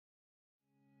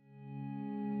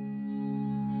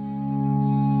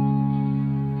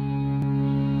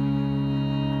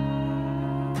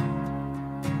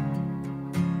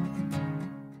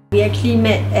we actually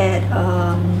met at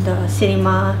the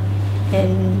cinema,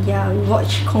 and yeah, we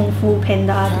watched Kung Fu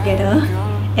Panda together,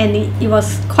 and it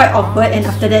was quite awkward, and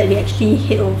after that we actually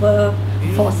head over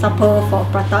for supper for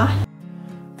prata.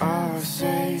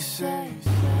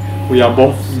 We are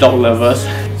both dog lovers.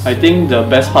 I think the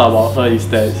best part about her is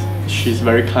that she's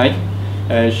very kind,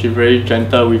 and she's very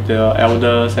gentle with the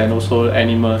elders and also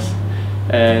animals,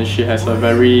 and she has a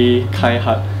very kind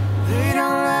heart. They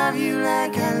don't love you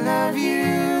like I love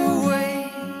you, wait.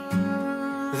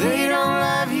 They don't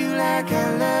love you like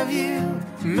I love you,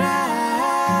 maps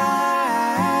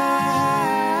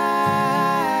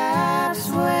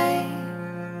way.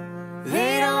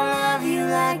 They don't love you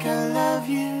like I love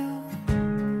you.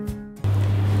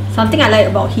 Something I like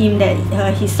about him that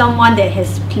he's someone that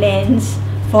has plans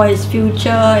for his future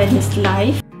and his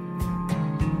life.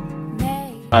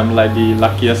 I'm like the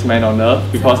luckiest man on earth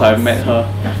because I've met her,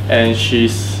 and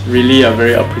she's really a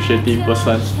very appreciative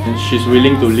person, and she's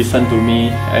willing to listen to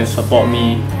me and support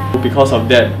me. Because of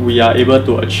that, we are able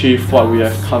to achieve what we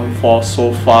have come for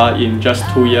so far in just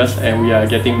 2 years, and we are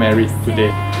getting married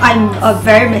today. I'm a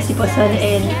very messy person,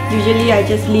 and usually I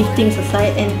just leave things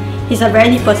aside, and he's a very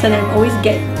neat person, and I always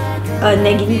get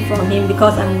nagging from him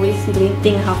because I'm always doing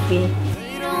things halfway.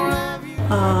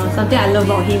 Something I love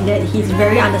about him that he's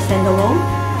very understandable,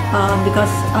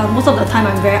 because most of the time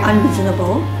I'm very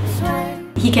unreasonable.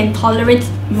 He can tolerate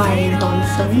my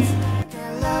nonsense.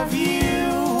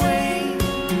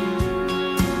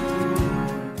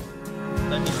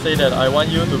 Let me say that I want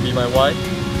you to be my wife,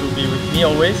 to be with me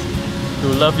always, to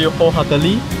love you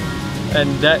wholeheartedly, and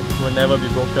that will never be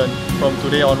broken. From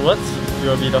today onwards, you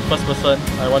will be the first person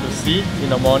I want to see in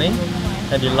the morning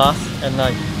and the last at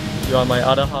night. You are my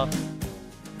other half.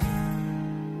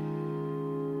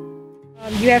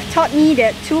 You have taught me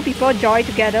that two people joined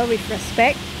together with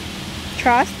respect,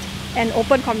 trust, and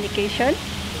open communication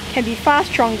can be far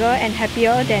stronger and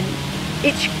happier than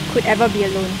each could ever be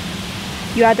alone.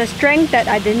 You are the strength that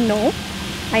I didn't know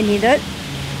I needed,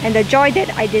 and the joy that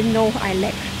I didn't know I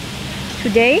lacked.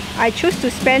 Today, I choose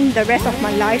to spend the rest of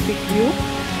my life with you.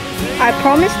 I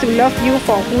promise to love you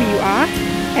for who you are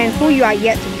and who you are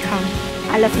yet to become.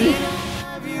 I love you.